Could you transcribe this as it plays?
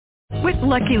With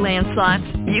Lucky Land Slots,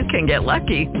 you can get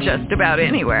lucky just about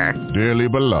anywhere. Dearly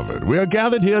beloved, we are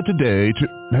gathered here today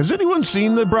to... Has anyone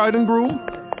seen the bride and groom?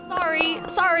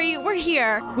 Sorry, we're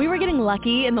here. We were getting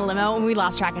lucky in the limo and we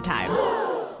lost track of time.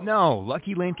 No,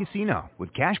 Lucky Land Casino,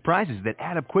 with cash prizes that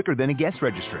add up quicker than a guest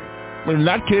registry. In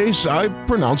that case, I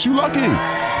pronounce you lucky.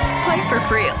 Play for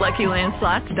free at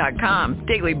LuckyLandSlots.com.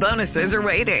 Daily bonuses are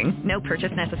waiting. No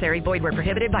purchase necessary. Void where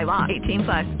prohibited by law.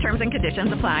 18+. Terms and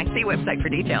conditions apply. See website for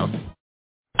details.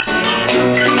 I'm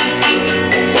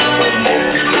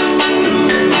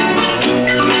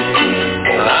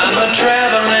a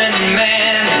traveling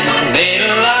man, made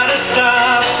a lot of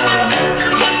stops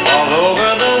all over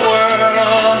the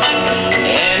world,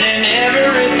 and in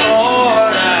every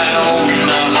port I own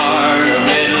the heart of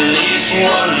at least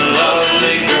one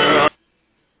lovely girl.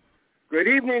 Good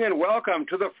evening and welcome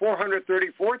to the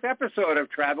 434th episode of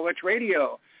Travel Itch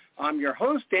Radio. I'm your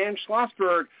host, Dan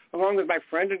Schlossberg, along with my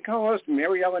friend and co-host,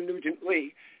 Mary Ellen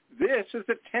Nugent-Lee. This is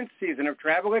the 10th season of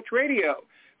Travel Itch Radio,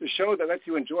 the show that lets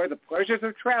you enjoy the pleasures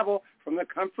of travel from the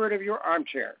comfort of your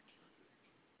armchair.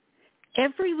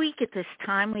 Every week at this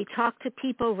time, we talk to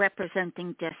people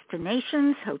representing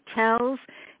destinations, hotels,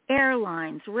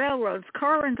 airlines, railroads,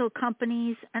 car rental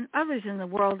companies, and others in the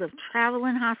world of travel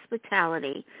and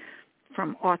hospitality,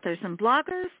 from authors and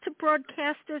bloggers to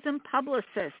broadcasters and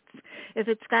publicists. If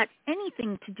it's got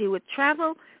anything to do with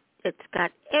travel, it's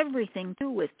got everything to do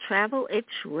with Travel Itch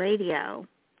Radio.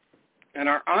 And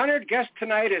our honored guest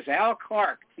tonight is Al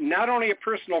Clark, not only a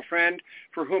personal friend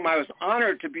for whom I was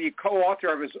honored to be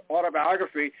co-author of his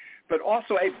autobiography, but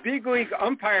also a big league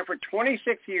umpire for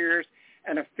 26 years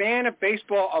and a fan of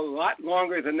baseball a lot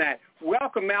longer than that.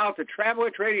 Welcome, Al, to Travel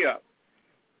Itch Radio.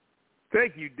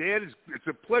 Thank you, Dan. It's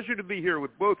a pleasure to be here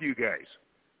with both you guys.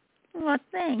 Well,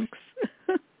 thanks.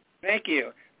 Thank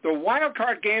you. The wild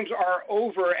card games are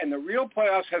over and the real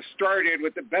playoffs have started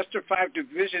with the best-of-5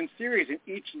 division series in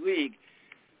each league.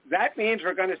 That means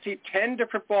we're going to see 10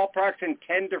 different ballparks in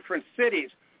 10 different cities,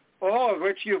 all of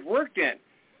which you've worked in.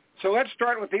 So let's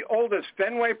start with the oldest,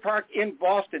 Fenway Park in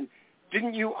Boston.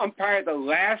 Didn't you umpire the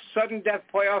last sudden death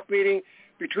playoff meeting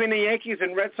between the Yankees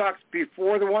and Red Sox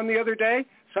before the one the other day?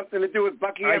 Something to do with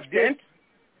Bucky F. Dent?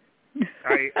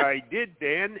 I did,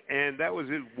 Dan, and that was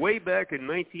way back in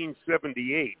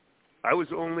 1978. I was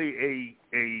only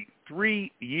a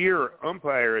 3-year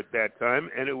umpire at that time,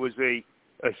 and it was a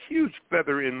huge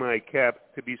feather in my cap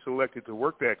to be selected to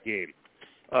work that game.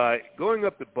 Going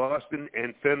up to Boston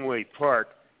and Fenway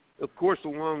Park, of course,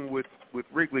 along with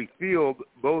Wrigley Field,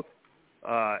 both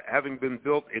having been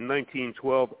built in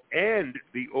 1912 and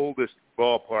the oldest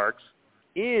ballparks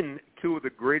in two of the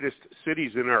greatest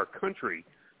cities in our country.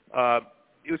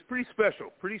 It was pretty special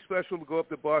to go up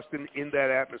to Boston in that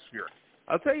atmosphere.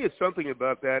 I'll tell you something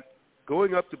about that.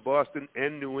 Going up to Boston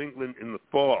and New England in the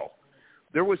fall,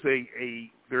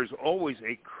 there's always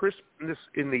a crispness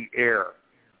in the air,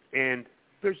 and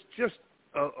there's just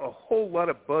a whole lot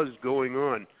of buzz going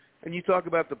on. And you talk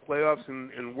about the playoffs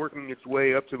and working its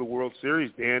way up to the World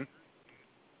Series, Dan.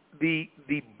 The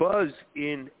buzz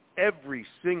in every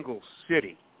single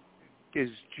city is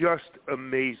just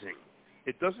amazing.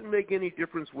 It doesn't make any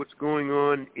difference what's going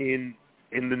on in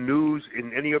the news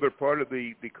in any other part of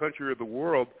the country or the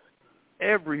world.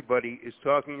 Everybody is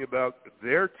talking about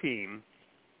their team,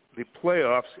 the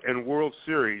playoffs, and World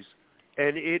Series,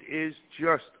 and it is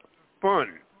just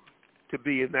fun to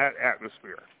be in that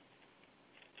atmosphere.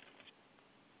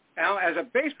 Now, as a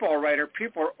baseball writer,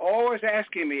 people are always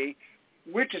asking me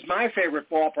which is my favorite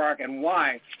ballpark and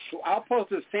why. So I'll pose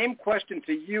the same question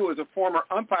to you as a former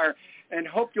umpire and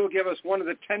hope you'll give us one of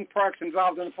the 10 parks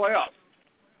involved in the playoffs.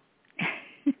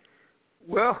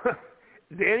 Well,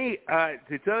 Danny,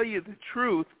 to tell you the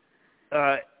truth,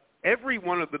 every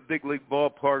one of the big league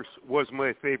ballparks was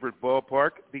my favorite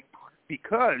ballpark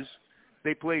because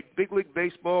they played big league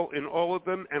baseball in all of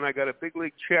them, and I got a big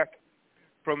league check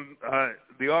from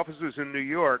the offices in New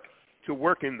York to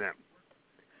work in them.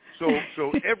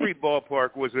 So every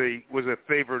ballpark was a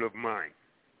favorite of mine.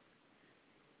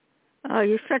 Oh,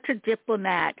 you're such a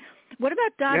diplomat. What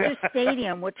about Dodger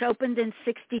Stadium, which opened in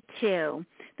 '62?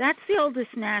 That's the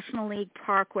oldest National League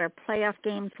park where playoff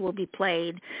games will be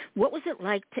played. What was it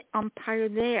like to umpire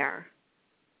there?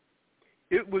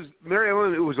 It was, Mary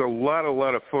Ellen, it was a lot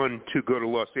of fun to go to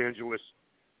Los Angeles,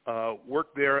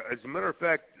 work there. As a matter of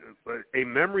fact, a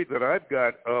memory that I've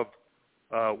got of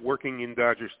working in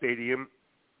Dodger Stadium,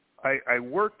 I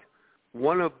worked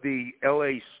one of the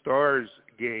L.A. Stars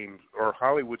games or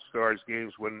Hollywood Stars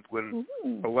games when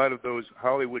a lot of those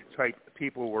Hollywood-type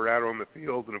people were out on the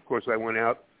field, and, of course, I went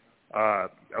out. I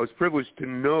was privileged to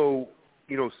know,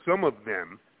 some of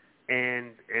them,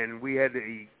 and we had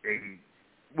it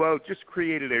just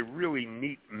created a really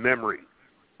neat memory.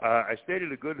 I stayed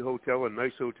at a good hotel, a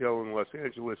nice hotel in Los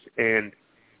Angeles, and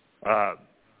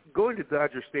going to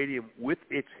Dodger Stadium with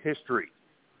its history,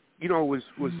 was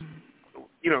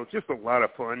just a lot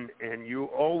of fun, and you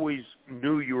always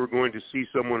knew you were going to see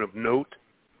someone of note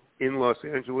in Los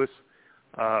Angeles.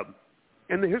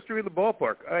 And the history of the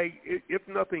ballpark. If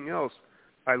nothing else,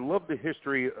 I love the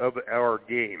history of our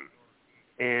game.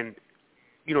 And,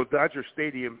 Dodger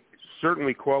Stadium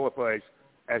certainly qualifies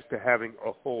as to having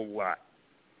a whole lot.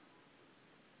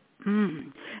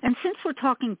 And since we're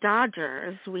talking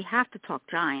Dodgers, we have to talk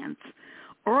Giants.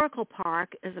 Oracle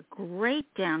Park is a great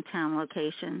downtown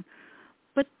location,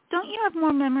 but don't you have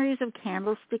more memories of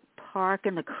Candlestick Park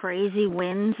and the crazy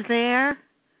winds there?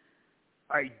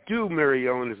 I do, Mary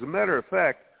Ellen. As a matter of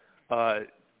fact,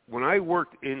 when I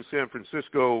worked in San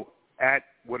Francisco at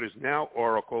what is now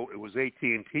Oracle, it was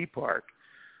AT&T Park.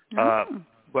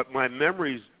 But my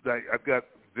memories, I've got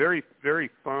very, very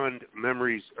fond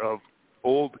memories of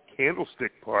old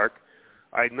Candlestick Park.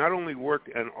 I not only worked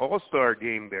an All-Star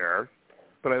game there,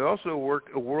 but I also worked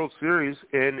a World Series,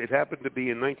 and it happened to be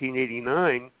in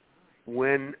 1989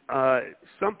 when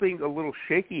something a little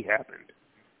shaky happened.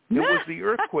 It was the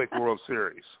Earthquake World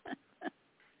Series.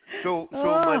 So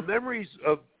my memories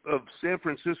of San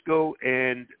Francisco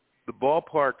and the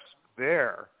ballparks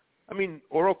there,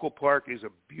 Oracle Park is a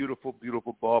beautiful,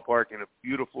 beautiful ballpark in a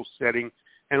beautiful setting,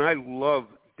 and I love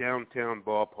downtown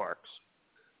ballparks.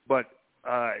 But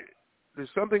there's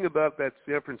something about that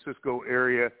San Francisco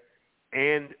area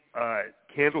and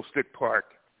Candlestick Park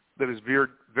that is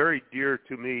very dear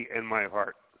to me and my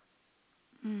heart.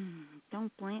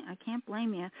 I can't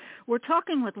blame you. We're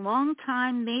talking with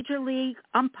longtime Major League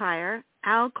umpire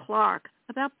Al Clark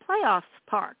about playoffs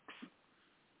parks.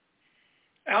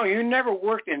 Al, you never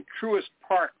worked in Truist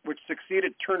Park, which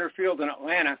succeeded Turner Field in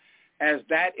Atlanta, as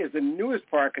that is the newest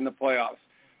park in the playoffs.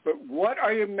 But what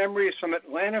are your memories from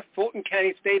Atlanta, Fulton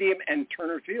County Stadium, and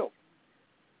Turner Field?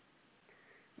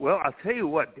 Well, I'll tell you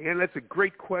what, Dan, that's a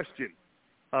great question.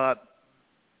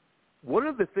 One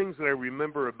of the things that I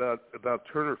remember about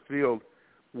Turner Field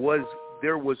was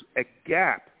there was a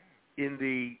gap in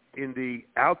the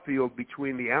outfield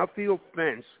between the outfield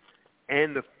fence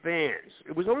and the fans.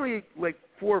 It was only like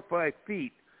 4 or 5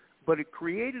 feet, but it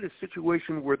created a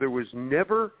situation where there was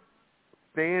never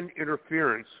fan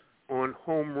interference on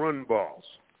home run balls,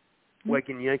 like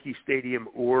in Yankee Stadium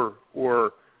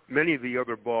or many of the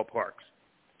other ballparks.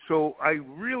 So I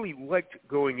really liked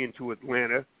going into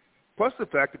Atlanta, plus the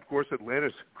fact, of course,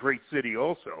 Atlanta's a great city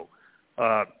also.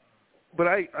 But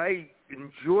I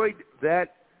enjoyed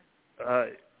that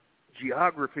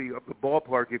geography of the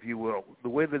ballpark, if you will, the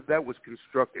way that was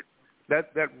constructed.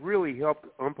 That really helped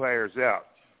umpires out,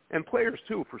 and players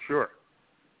too, for sure.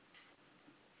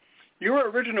 You were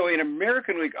originally an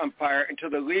American League umpire until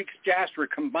the league's staffs were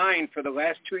combined for the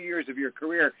last 2 years of your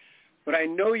career. But I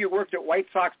know you worked at White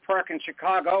Sox Park in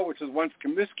Chicago, which was once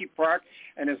Comiskey Park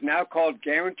and is now called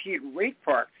Guaranteed Rate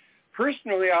Park.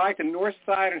 Personally, I like the North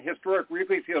Side and historic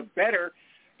Wrigley Field better,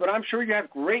 but I'm sure you have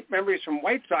great memories from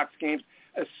White Sox games,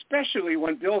 especially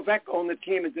when Bill Veeck owned the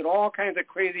team and did all kinds of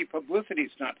crazy publicity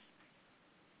stunts.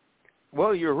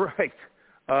 Well, you're right.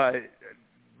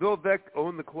 Bill Veeck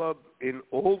owned the club in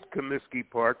Old Comiskey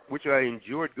Park, which I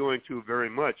enjoyed going to very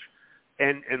much.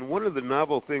 And one of the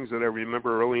novel things that I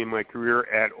remember early in my career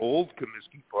at Old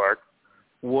Comiskey Park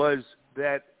was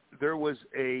that there was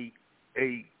a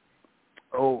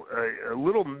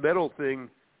little metal thing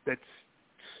that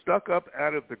stuck up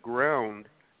out of the ground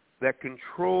that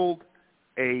controlled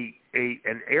an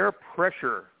air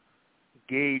pressure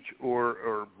gauge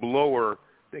or blower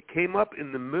that came up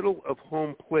in the middle of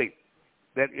home plate,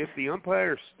 that if the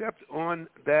umpire stepped on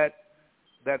that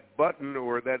button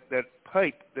or that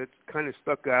pipe that kind of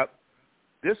stuck out,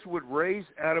 this would raise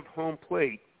out of home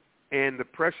plate, and the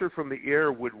pressure from the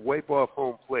air would wipe off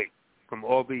home plate from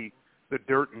all the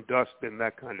dirt and dust and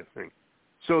that kind of thing.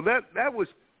 So that was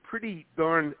pretty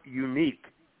darn unique,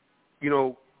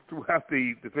 throughout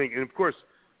the thing. And, of course,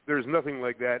 there's nothing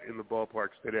like that in the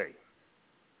ballparks today.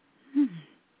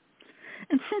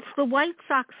 And since the White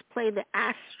Sox play the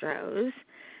Astros,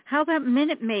 how about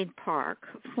Minute Maid Park,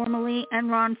 formerly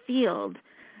Enron Field?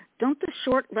 Don't the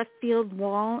short left field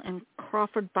wall and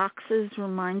Crawford boxes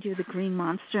remind you of the Green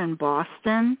Monster in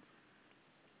Boston?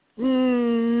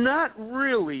 Not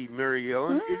really, Mary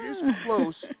Ellen. It is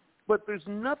close, but there's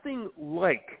nothing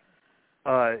like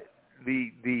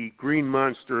the Green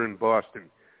Monster in Boston.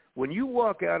 When you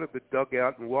walk out of the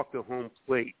dugout and walk to home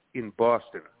plate in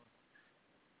Boston,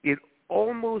 it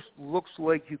almost looks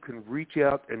like you can reach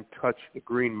out and touch the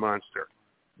green monster.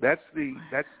 That's the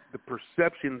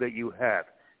perception that you have.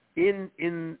 In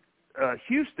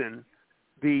Houston,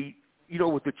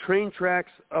 with the train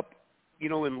tracks up,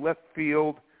 in left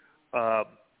field,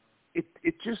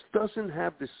 it just doesn't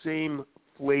have the same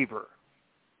flavor.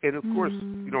 And of course,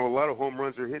 a lot of home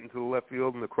runs are hitting to the left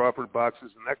field in the Crawford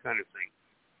boxes and that kind of thing.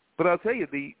 But I'll tell you,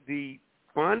 the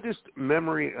fondest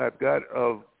memory I've got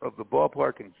of the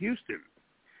ballpark in Houston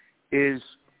is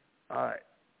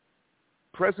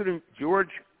President George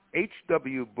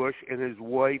H.W. Bush and his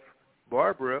wife,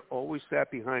 Barbara, always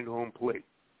sat behind home plate.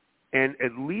 And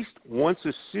at least once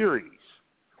a series,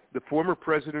 the former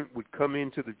president would come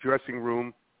into the dressing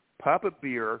room, pop a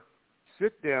beer,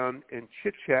 sit down, and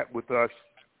chit-chat with us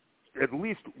at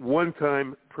least one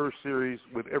time per series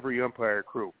with every umpire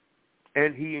crew.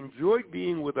 And he enjoyed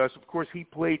being with us. Of course, he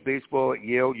played baseball at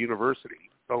Yale University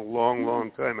a long,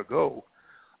 long time ago.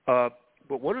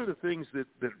 But one of the things that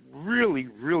really,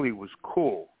 really was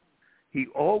cool, he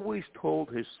always told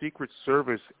his Secret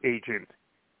Service agent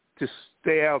to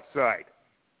stay outside.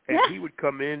 And he would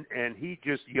come in and he'd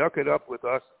just yuck it up with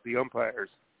us, the umpires.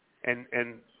 And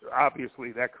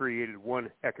obviously that created one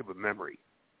heck of a memory.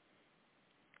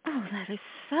 Oh, that is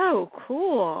so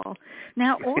cool.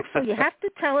 Now, also, you have to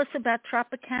tell us about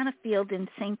Tropicana Field in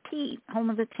St. Pete,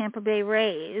 home of the Tampa Bay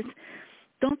Rays.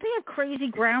 Don't they have crazy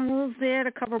ground rules there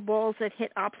to cover balls that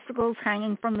hit obstacles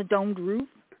hanging from the domed roof?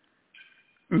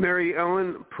 Mary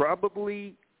Ellen,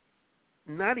 probably,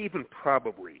 not even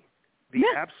probably, the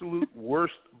absolute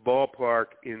worst ballpark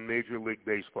in Major League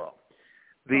Baseball.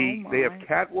 They have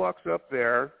catwalks up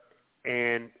there,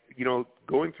 and,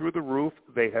 going through the roof,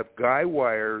 they have guy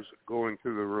wires going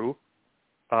through the roof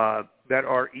that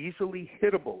are easily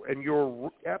hittable. And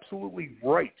you're absolutely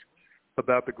right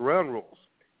about the ground rules.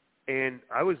 And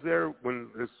I was there when,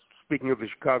 speaking of the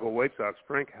Chicago White Sox,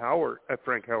 Frank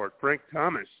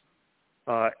Thomas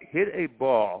hit a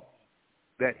ball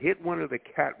that hit one of the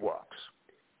catwalks.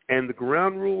 And the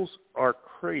ground rules are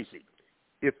crazy.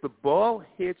 If the ball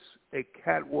hits a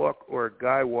catwalk or a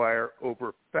guy wire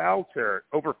over fair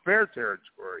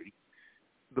territory,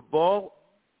 the ball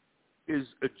is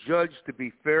adjudged to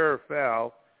be fair or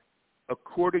foul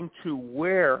according to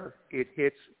where it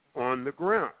hits on the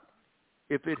ground.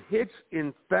 If it hits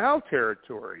in foul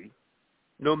territory,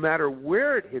 no matter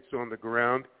where it hits on the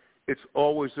ground, it's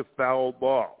always a foul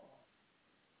ball.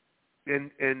 And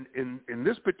in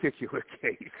this particular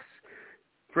case,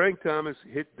 Frank Thomas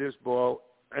hit this ball.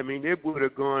 I mean, it would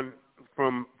have gone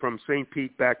from St.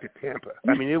 Pete back to Tampa.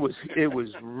 I mean, it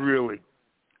was really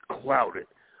clouded.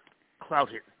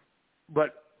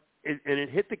 But it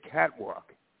hit the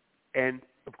catwalk, and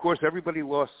of course everybody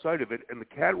lost sight of it. And the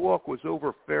catwalk was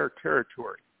over fair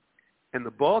territory, and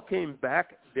the ball came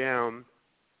back down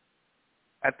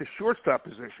at the shortstop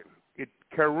position. It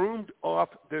caroomed off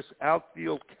this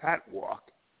outfield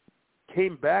catwalk,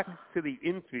 came back to the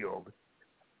infield.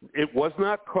 It was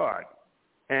not caught.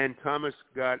 And Thomas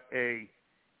got a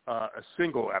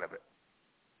single out of it,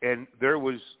 and there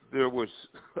was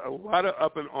a lot of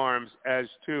up in arms as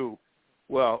to,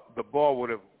 well, the ball would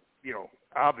have,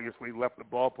 obviously left the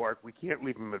ballpark. We can't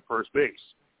leave him at first base,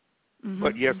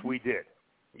 but yes, we did.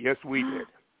 Yes, we did.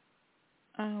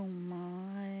 Oh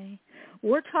my!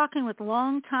 We're talking with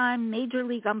longtime Major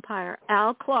League umpire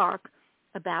Al Clark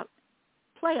about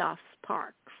playoff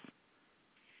parks.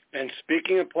 And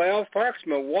speaking of playoff parks,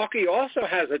 Milwaukee also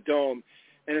has a dome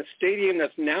and a stadium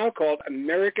that's now called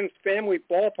American Family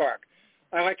Ballpark.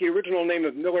 I like the original name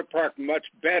of Miller Park much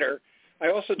better. I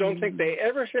also don't think they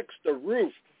ever fixed the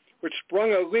roof, which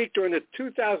sprung a leak during the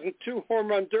 2002 Home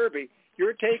Run Derby.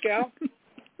 Your take, Al?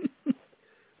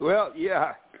 Well,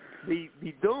 yeah. The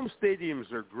dome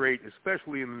stadiums are great,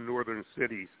 especially in the northern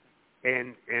cities.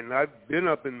 And I've been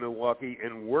up in Milwaukee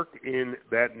and worked in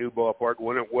that new ballpark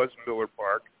when it was Miller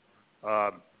Park.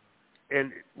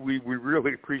 And we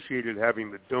really appreciated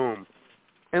having the dome.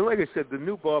 And like I said, the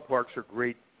new ballparks are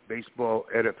great baseball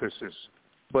edifices.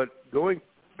 But going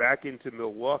back into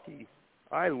Milwaukee,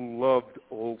 I loved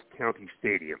Old County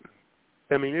Stadium.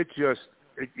 I mean, it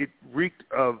reeked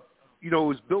of, it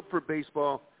was built for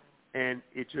baseball, and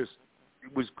it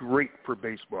was great for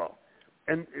baseball.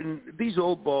 And these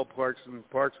old ballparks and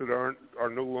parks that are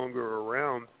no longer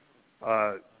around,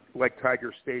 like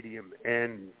Tiger Stadium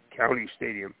and County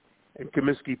Stadium and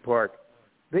Comiskey Park,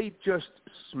 they just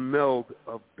smelled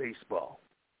of baseball.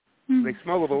 They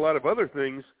smelled of a lot of other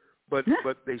things, but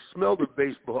they smelled of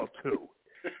baseball too.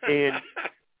 And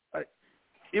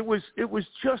it was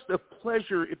just a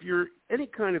pleasure. If you're any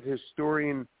kind of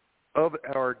historian of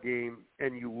our game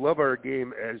and you love our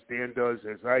game as Dan does,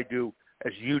 as I do,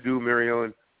 as you do, Mary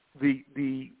Ellen,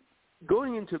 the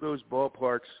going into those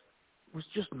ballparks was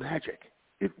just magic.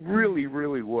 It really,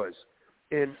 really was.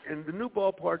 And the new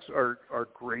ballparks are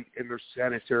great, and they're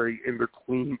sanitary, and they're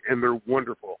clean, and they're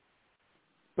wonderful.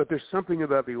 But there's something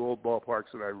about the old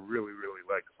ballparks that I really, really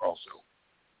like also.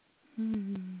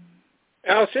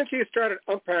 Al, since you started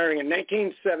umpiring in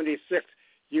 1976,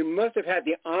 you must have had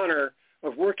the honor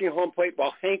of working home plate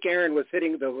while Hank Aaron was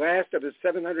hitting the last of his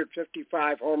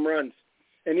 755 home runs.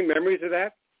 Any memories of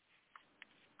that?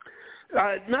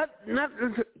 Not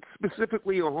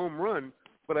specifically a home run,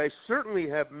 but I certainly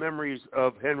have memories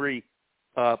of Henry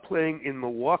playing in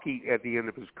Milwaukee at the end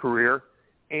of his career.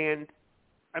 And,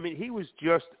 I mean, he was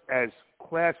just as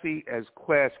classy as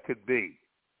class could be.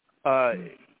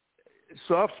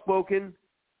 Soft-spoken,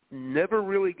 never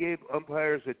really gave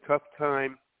umpires a tough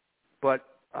time. But,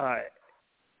 I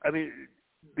mean,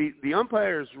 the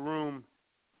umpires' room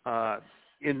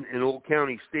in Old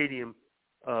County Stadium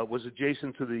was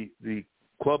adjacent to the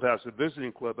clubhouse, the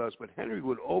visiting clubhouse, but Henry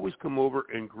would always come over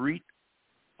and greet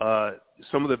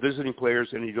some of the visiting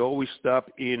players, and he'd always stop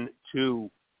into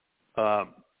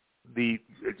the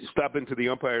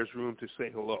umpire's room to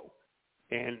say hello.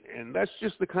 And that's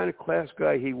just the kind of class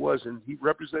guy he was, and he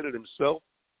represented himself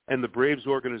and the Braves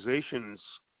organizations,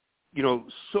 you know,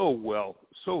 so well,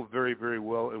 so very, very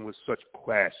well, and with such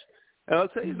class. And I'll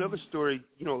tell you another story,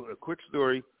 you know, a quick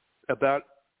story about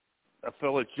a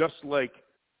fella just like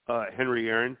Henry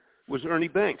Aaron was Ernie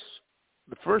Banks.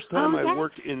 The first time I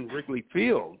worked in Wrigley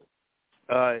Field,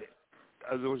 there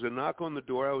was a knock on the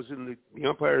door. I was in the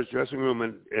umpire's dressing room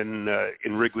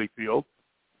in Wrigley Field,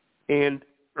 and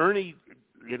Ernie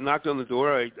had knocked on the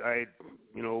door. I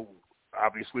you know,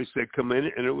 obviously said come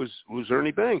in, and it was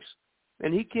Ernie Banks.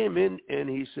 And he came in and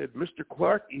he said, Mr.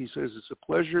 Clark, he says, it's a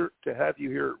pleasure to have you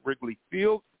here at Wrigley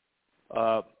Field.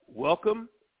 Welcome.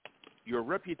 Your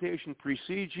reputation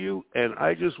precedes you, and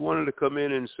I just wanted to come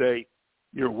in and say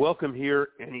you're welcome here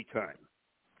anytime.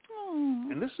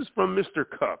 And this is from Mr.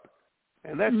 Cup,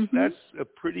 and that's a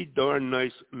pretty darn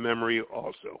nice memory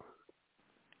also.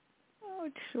 Oh,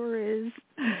 it sure is.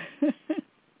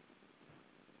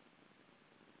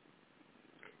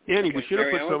 Annie, we should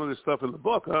have put some of this stuff in the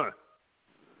book, huh?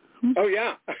 Oh,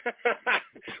 yeah.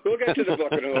 We'll get to the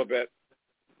book in a little bit.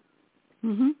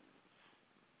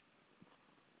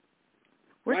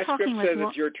 My script says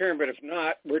it's your turn, but if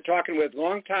not, we're talking with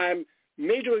longtime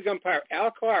Major League umpire Al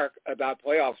Clark about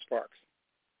playoff sparks.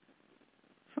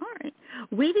 Sorry.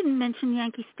 We didn't mention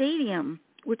Yankee Stadium,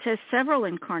 which has several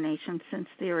incarnations since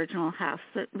the original house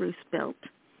that Ruth built.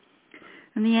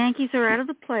 And the Yankees are out of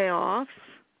the playoffs,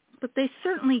 but they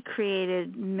certainly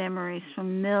created memories for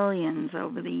millions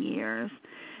over the years.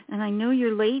 And I know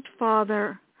your late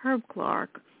father, Herb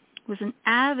Clark, was an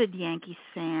avid Yankees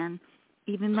fan,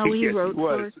 even though he wrote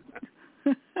for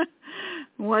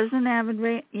was an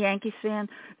avid Yankees fan,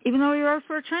 even though he wrote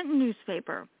for a Trenton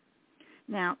newspaper.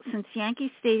 Now, since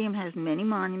Yankee Stadium has many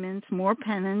monuments, more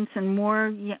pennants, and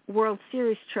more World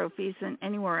Series trophies than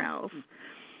anywhere else,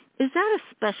 is that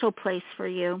a special place for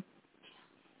you?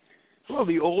 Well,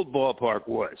 the old ballpark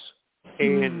was,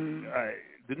 and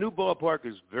the new ballpark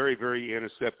is very, very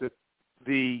antiseptic.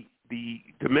 The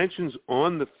dimensions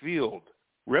on the field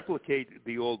replicate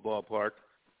the old ballpark.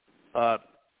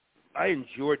 I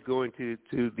enjoyed going to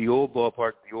the old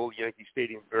ballpark, the old Yankee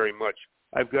Stadium, very much.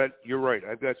 You're right,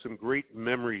 I've got some great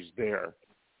memories there.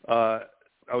 I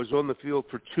was on the field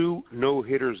for 2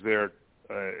 no-hitters there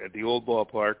at the old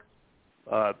ballpark,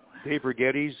 Dave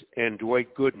Rigetti's and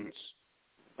Dwight Gooden's.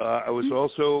 I was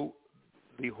also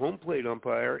the home plate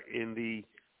umpire in the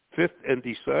 5th and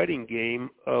deciding game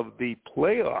of the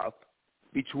playoff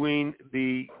between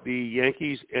the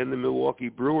Yankees and the Milwaukee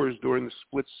Brewers during the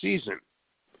split season.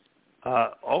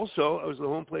 Also, I was the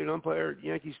home plate umpire at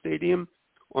Yankee Stadium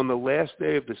on the last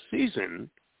day of the season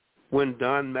when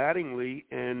Don Mattingly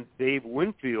and Dave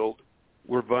Winfield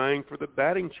were vying for the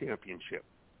batting championship.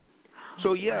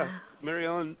 So, yeah, Mary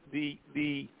Ellen,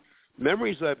 the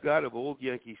memories I've got of old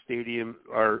Yankee Stadium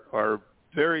are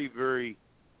very, very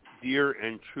dear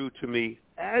and true to me,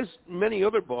 as many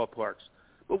other ballparks.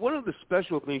 But one of the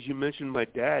special things, you mentioned my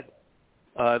dad.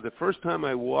 The first time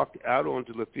I walked out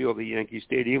onto the field at Yankee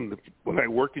Stadium, when I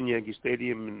worked in Yankee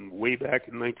Stadium way back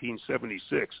in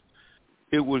 1976,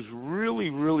 it was really,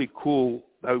 really cool.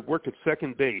 I worked at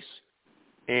second base,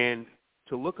 and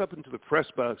to look up into the press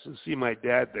box and see my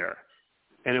dad there,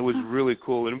 and it was really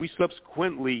cool. And we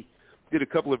subsequently did a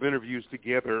couple of interviews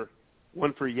together,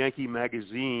 one for Yankee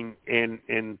Magazine, and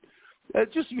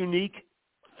just unique,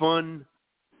 fun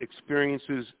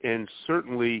experiences, and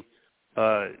certainly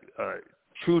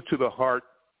true to the heart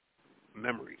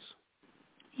memories.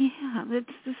 Yeah, it's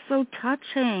just so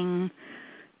touching.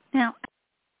 Now,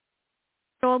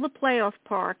 all the playoff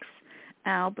parks,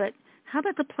 Al, but how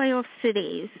about the playoff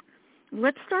cities?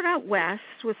 Let's start out west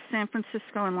with San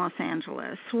Francisco and Los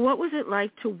Angeles. What was it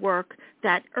like to work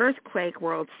that Earthquake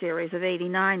World Series of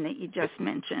 '89 that you just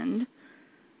mentioned?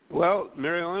 Well,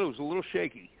 Mary Ellen, it was a little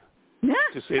shaky,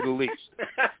 to say the least.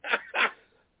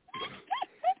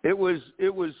 It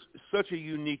was such a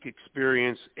unique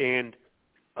experience, and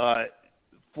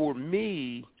for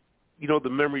me, the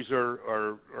memories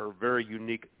are very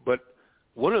unique. But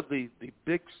one of the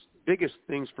biggest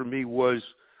things for me was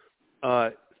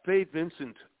Fay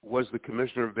Vincent was the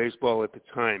commissioner of baseball at the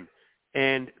time,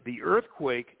 and the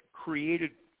earthquake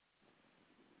created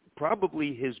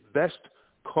probably his best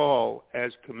call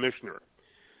as commissioner.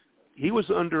 He was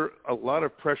under a lot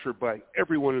of pressure by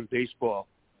everyone in baseball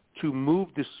to move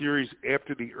the series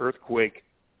after the earthquake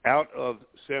out of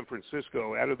San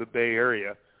Francisco, out of the Bay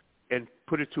Area, and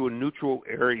put it to a neutral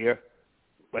area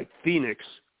like Phoenix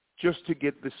just to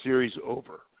get the series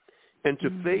over. And to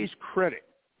Fay's credit,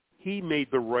 he made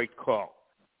the right call.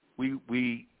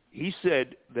 He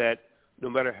said that no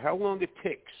matter how long it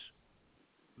takes,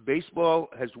 baseball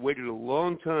has waited a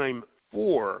long time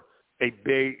for a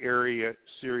Bay Area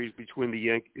series between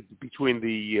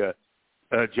the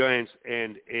Giants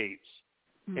and A's.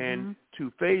 And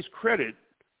to Fay's credit,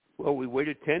 well, we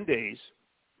waited 10 days,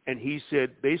 and he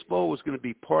said baseball was going to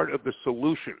be part of the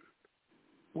solution.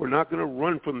 We're not going to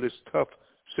run from this tough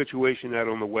situation out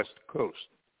on the West Coast.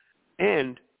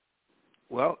 And,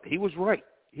 well, he was right.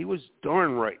 He was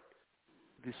darn right.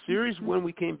 The series, when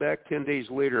we came back 10 days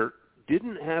later,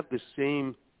 didn't have the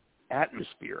same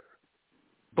atmosphere.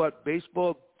 But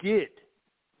baseball did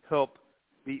help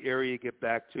the area get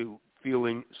back to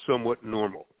feeling somewhat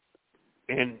normal.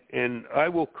 And I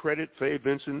will credit Fay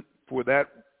Vincent for that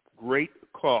great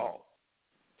call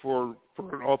for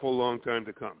an awful long time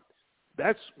to come.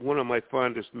 That's one of my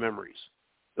fondest memories.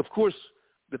 Of course,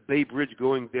 the Bay Bridge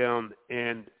going down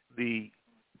and the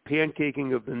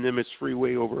pancaking of the Nimitz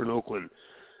Freeway over in Oakland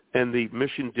and the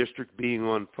Mission District being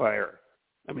on fire.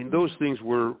 I mean, those things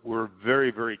were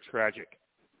very, very tragic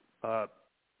and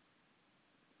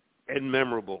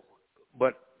memorable.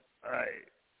 But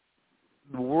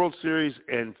the World Series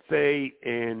and Fay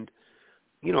and,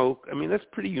 that's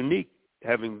pretty unique,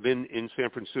 having been in San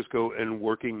Francisco and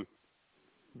working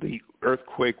the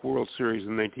Earthquake World Series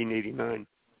in 1989.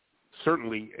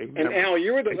 Certainly a memory. And Al,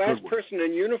 you were the last person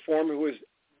in uniform who was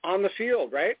on the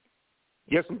field, right?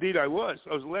 Yes, indeed, I was.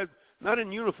 I was not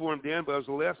in uniform, Dan, but I was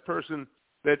the last person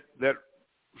that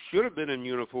should have been in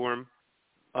uniform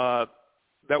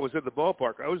that was at the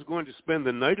ballpark. I was going to spend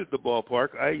the night at the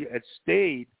ballpark. I had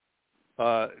stayed.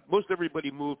 Most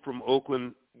everybody moved from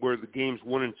Oakland, where the games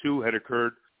 1 and 2 had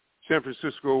occurred. San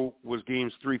Francisco was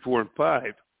games 3, 4, and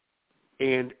 5.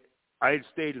 And I had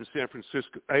stayed in San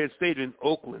Francisco. I had stayed in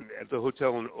Oakland at the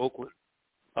hotel in Oakland.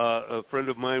 A friend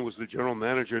of mine was the general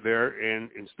manager there, and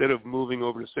instead of moving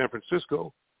over to San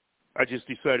Francisco, I just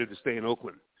decided to stay in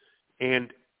Oakland.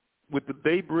 And with the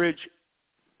Bay Bridge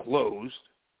closed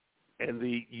and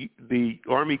the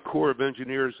Army Corps of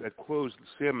Engineers had closed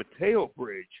the San Mateo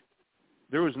Bridge,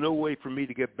 there was no way for me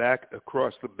to get back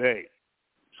across the bay.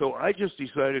 So I just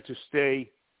decided to stay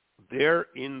there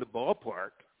in the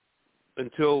ballpark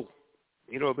until,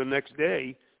 the next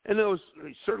day. And it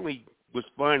certainly was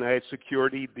fine. I had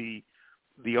security.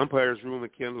 The umpires' room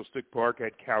at Candlestick Park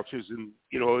had couches and,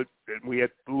 and we had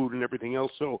food and everything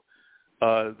else. So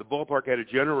the ballpark had a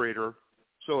generator,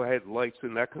 so I had lights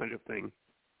and that kind of thing.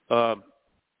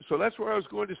 So that's where I was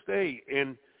going to stay.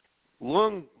 And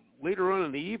later on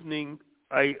in the evening,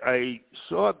 I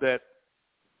saw that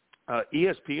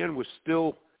ESPN was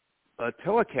still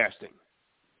telecasting,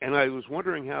 and I was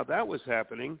wondering how that was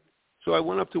happening. So I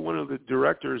went up to one of the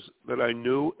directors that I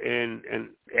knew and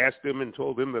asked him and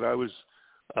told him that I was,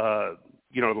 the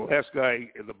last guy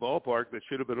in the ballpark that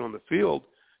should have been on the field.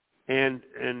 And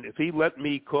if he let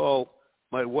me call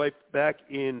my wife back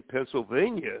in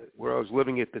Pennsylvania, where I was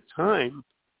living at the time,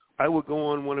 I would go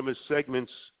on one of his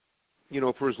segments,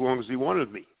 for as long as he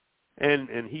wanted me.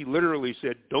 And he literally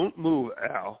said, "Don't move,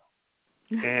 Al."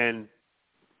 And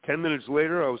 10 minutes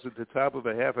later, I was at the top of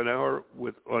a half an hour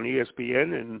on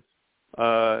ESPN and,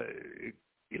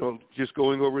 just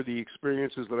going over the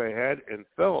experiences that I had and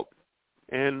felt.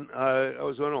 And I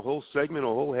was on a whole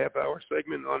half-hour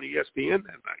segment on ESPN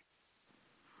that night.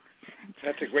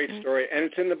 That's a great story, and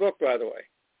it's in the book, by the way.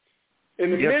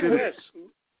 In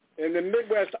the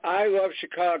Midwest, I love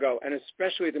Chicago, and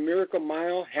especially the Miracle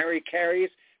Mile, Harry Carey's,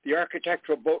 the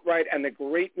Architectural Boat Ride, and the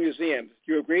great museums.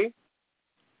 Do you agree?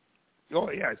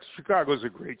 Oh, yeah. Chicago's a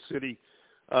great city.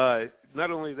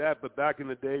 Not only that, but back in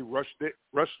the day, Rush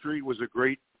Street was a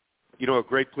great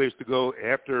place to go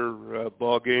after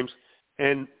ball games.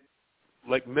 And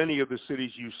like many of the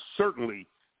cities, you certainly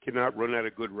cannot run out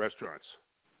of good restaurants.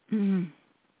 Mm-hmm.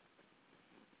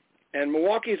 And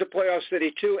Milwaukee's a playoff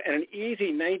city, too, and an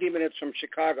easy 90 minutes from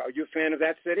Chicago. Are you a fan of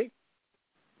that city?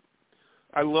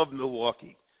 I love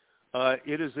Milwaukee.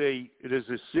 It is a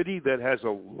city that has a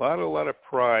lot of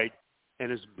pride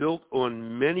and is built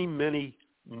on many, many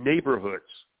neighborhoods.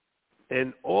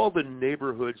 And all the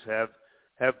neighborhoods have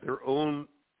their own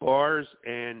bars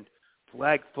and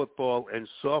flag football and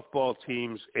softball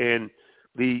teams, and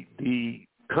the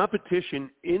competition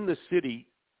in the city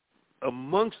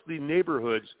amongst the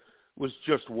neighborhoods was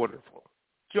just wonderful.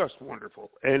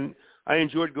 And I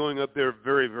enjoyed going up there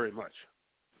very, very much.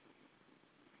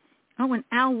 Oh, and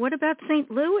Al, what about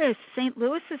St. Louis? St.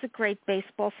 Louis is a great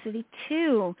baseball city,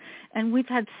 too. And we've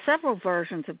had several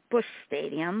versions of Busch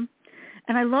Stadium.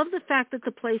 And I love the fact that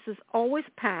the place is always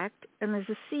packed and there's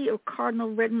a sea of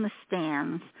Cardinal red in the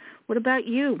stands. What about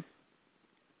you?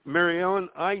 Mary Ellen,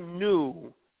 I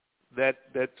knew that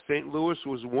St. Louis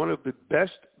was one of the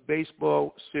best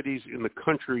baseball cities in the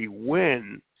country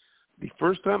when the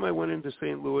first time I went into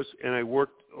St. Louis and I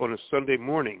worked on a Sunday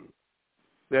morning,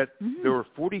 that there were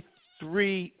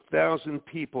 43,000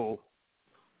 people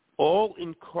all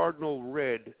in Cardinal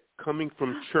red coming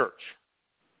from church.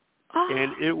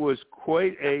 And it was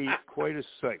quite a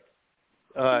sight.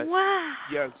 Wow.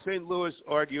 Yeah, St. Louis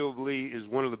arguably is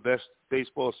one of the best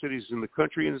baseball cities in the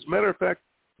country. And as a matter of fact,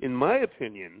 in my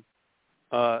opinion,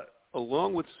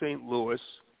 along with St. Louis,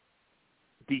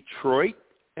 Detroit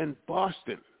and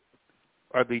Boston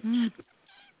are the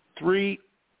three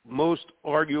most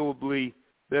arguably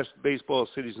best baseball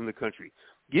cities in the country.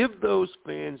 Give those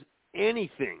fans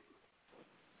anything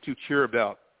to cheer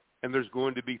about, and there's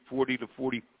going to be 40 to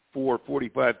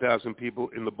 45,000 people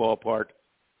in the ballpark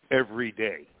every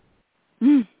day.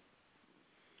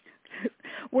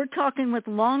 We're talking with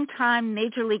longtime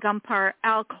Major League umpire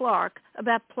Al Clark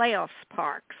about playoff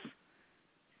sparks.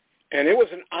 And it was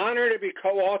an honor to be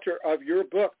co-author of your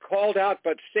book, Called Out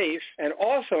But Safe, and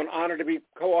also an honor to be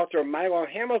co-author of Milo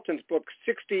Hamilton's book,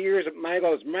 60 Years at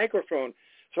Milo's Microphone.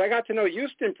 So I got to know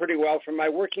Houston pretty well from my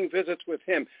working visits with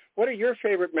him. What are your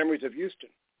favorite memories of Houston?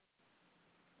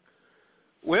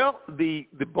 Well, the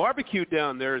barbecue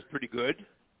down there is pretty good.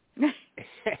 And,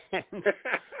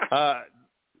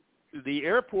 the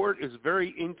airport is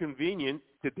very inconvenient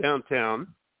to downtown.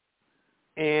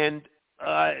 And,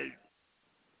 the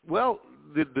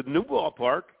new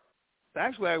ballpark,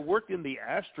 actually I worked in the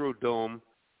Astrodome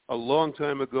a long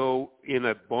time ago in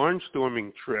a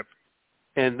barnstorming trip,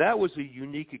 and that was a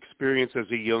unique experience as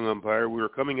a young umpire. We were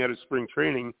coming out of spring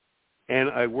training, and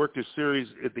I worked a series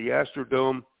at the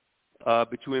Astrodome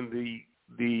between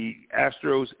the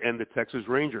Astros and the Texas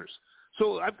Rangers.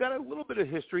 So I've got a little bit of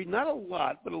history, not a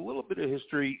lot, but a little bit of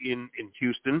history in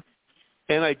Houston.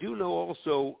 And I do know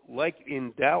also, like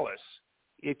in Dallas,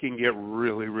 it can get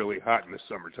really, really hot in the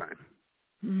summertime.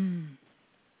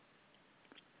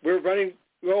 We're running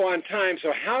low on time,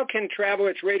 so how can Travel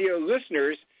Itch Radio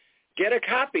listeners get a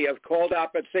copy of Called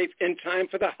Out But Safe in time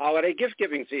for the holiday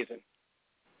gift-giving season?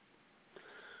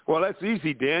 Well, that's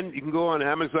easy, Dan. You can go on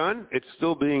Amazon. It's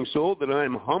still being sold, and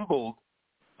I'm humbled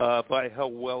by how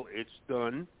well it's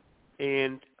done.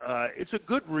 And it's a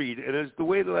good read, and as the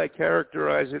way that I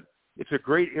characterize it, it's a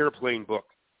great airplane book.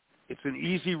 It's an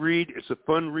easy read. It's a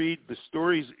fun read. The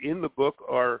stories in the book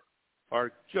are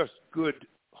just good,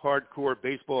 hardcore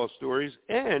baseball stories,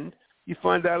 and you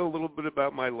find out a little bit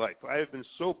about my life. I have been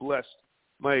so blessed.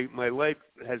 My life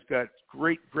has got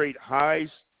great, great highs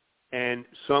and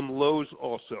some lows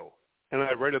also, and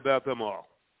I write about them all.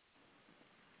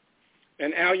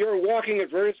 And Al, you're a walking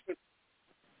advertisement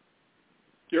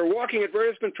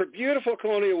for beautiful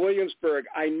Colonial Williamsburg.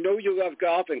 I know you love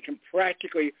golf and can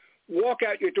practically walk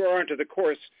out your door onto the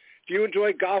course. Do you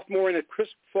enjoy golf more in the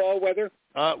crisp fall weather?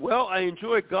 Well, I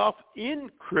enjoy golf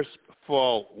in crisp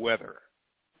fall weather.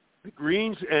 The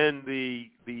greens and the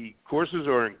courses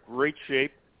are in great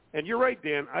shape. And you're right,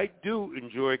 Dan, I do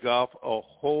enjoy golf a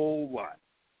whole lot.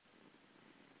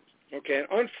 Okay, and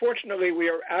unfortunately we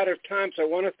are out of time, so I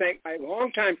want to thank my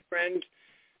longtime friend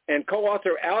and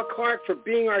co-author Al Clark for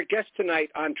being our guest tonight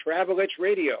on Travel Itch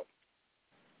Radio.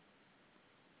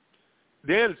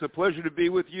 Dan, it's a pleasure to be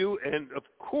with you, and of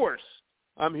course,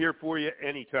 I'm here for you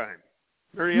anytime.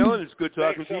 Mary Ellen, it's good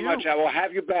talking to you. Thanks so much. I will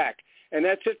have you back. And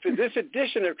that's it for this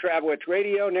edition of Travel Itch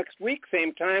Radio. Next week,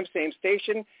 same time, same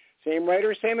station, same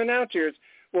writers, same announcers.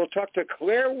 We'll talk to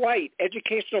Claire White,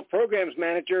 Educational Programs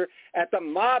Manager at the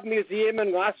Mob Museum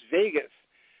in Las Vegas.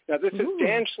 Now, this is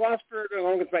Dan Schlossberg,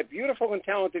 along with my beautiful and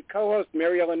talented co-host,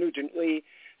 Mariella Nugent-Lee,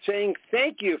 saying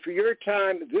thank you for your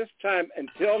time this time.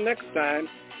 Until next time,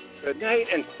 good night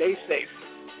and stay safe.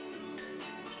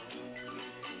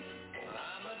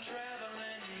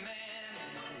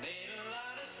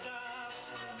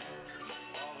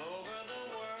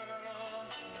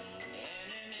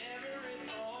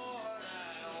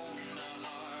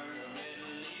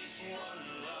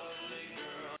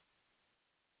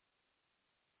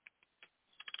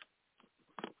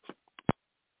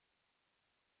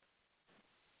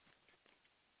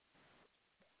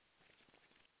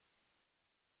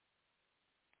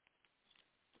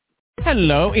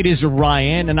 Hello, it is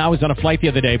Ryan, and I was on a flight the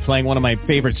other day playing one of my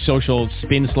favorite social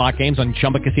spin slot games on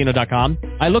ChumbaCasino.com.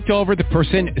 I looked over at the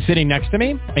person sitting next to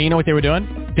me, and you know what they were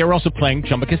doing? They were also playing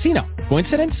Chumba Casino.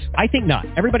 Coincidence? I think not.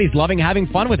 Everybody's loving having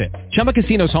fun with it. Chumba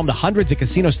Casino is home to hundreds of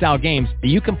casino-style games that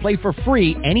you can play for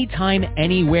free anytime,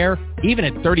 anywhere, even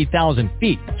at 30,000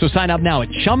 feet. So sign up now at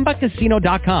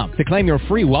ChumbaCasino.com to claim your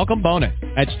free welcome bonus.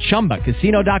 That's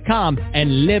ChumbaCasino.com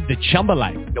and live the Chumba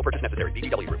life. No purchase necessary.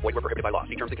 VGW. Void where prohibited by law.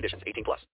 See terms and conditions. 18+.